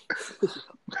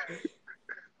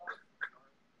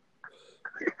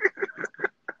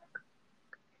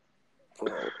 bro,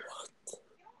 what?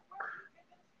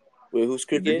 Wait, who's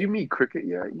Did Cricket? you meet Cricket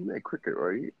yet? You met Cricket,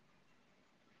 right?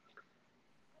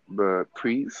 The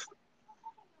priest.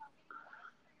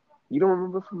 You don't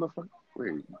remember from the fuck?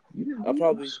 Wait, you didn't I meet? I'm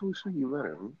probably, so sure you met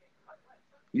him.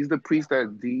 He's the priest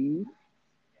that D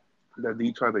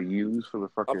tried to use for the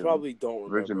I fucking probably don't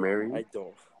Virgin remember. Mary. I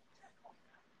don't.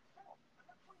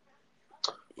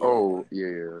 Yeah, Oh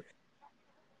yeah.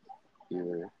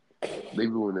 They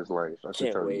ruined his life. I can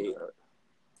can't tell you wait.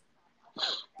 that.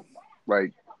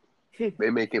 Like they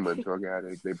make him a drug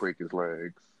addict. They break his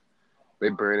legs. They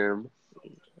burn him.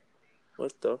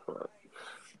 What the fuck?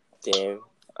 Damn,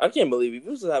 I can't believe he was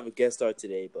supposed to have a guest star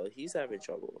today, but he's having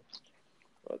trouble.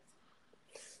 But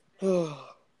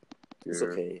it's Yeah.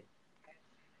 okay.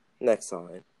 Next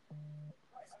time.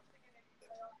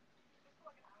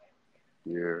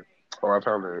 Yeah. Oh, I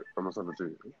found it. I'm gonna send it to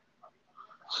you.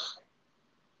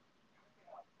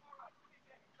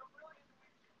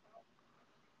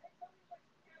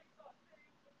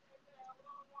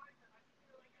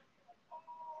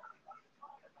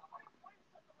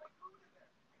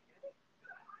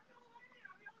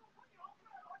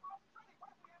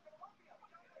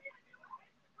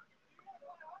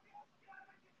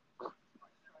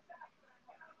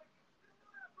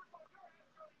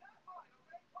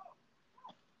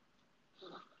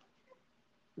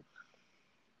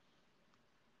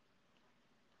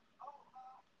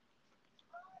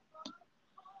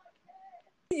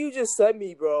 You just sent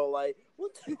me, bro. Like,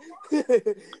 what?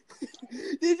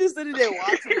 They just sitting there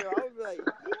watching it. I was like,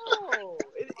 yo,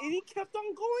 and he kept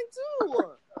on going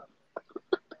too.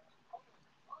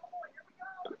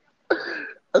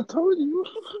 I told you.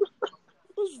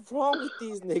 What's wrong with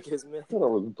these niggas, man? I thought I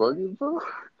was bugging, bro.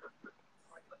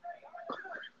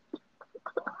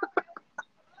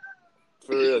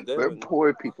 For real, They're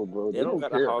poor people, bro. they They don't don't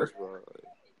got a care. house, bro.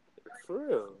 For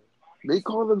real. They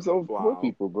call themselves poor Wow.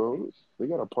 people, bro. They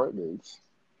got apartments.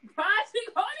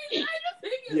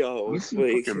 Yo, You see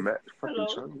wait. fucking Matt, fucking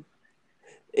Chubby.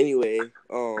 Anyway,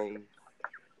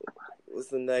 what's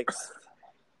the next?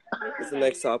 What's the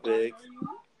next topic?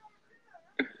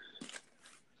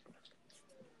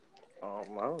 I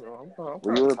don't know. I'm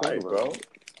What do you want to talk tired, about? bro.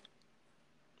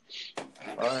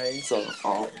 All right, so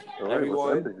All right,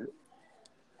 everyone, let's end it.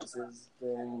 this has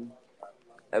been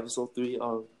episode 3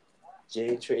 of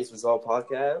Jay Trace Bizarre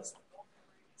Podcast.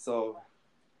 So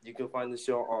you can find the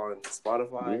show on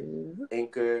Spotify, Yeah.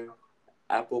 Anchor,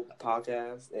 Apple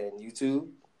Podcasts, and YouTube.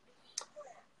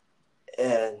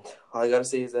 And all I gotta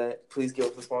say is that please give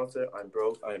us a sponsor. I'm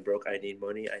broke. I need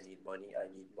money. I need money.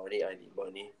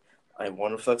 I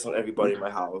want to flex on everybody in my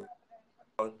house.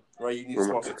 Right? You need a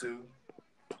sponsor too.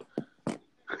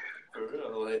 For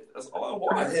real, like, that's all I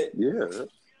want. Yeah.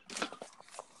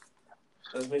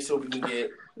 Let's make sure we can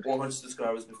get 100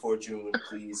 subscribers before June,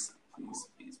 please. Please.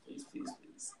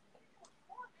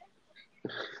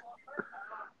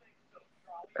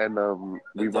 And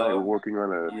we might be working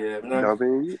on a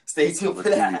dubbing Stay tuned of for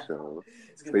a TV that. show.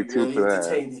 It's gonna Stay be tuned really for that.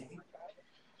 entertaining.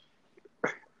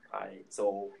 Alright,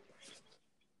 so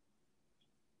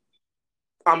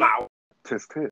I'm out. Tisk tisk.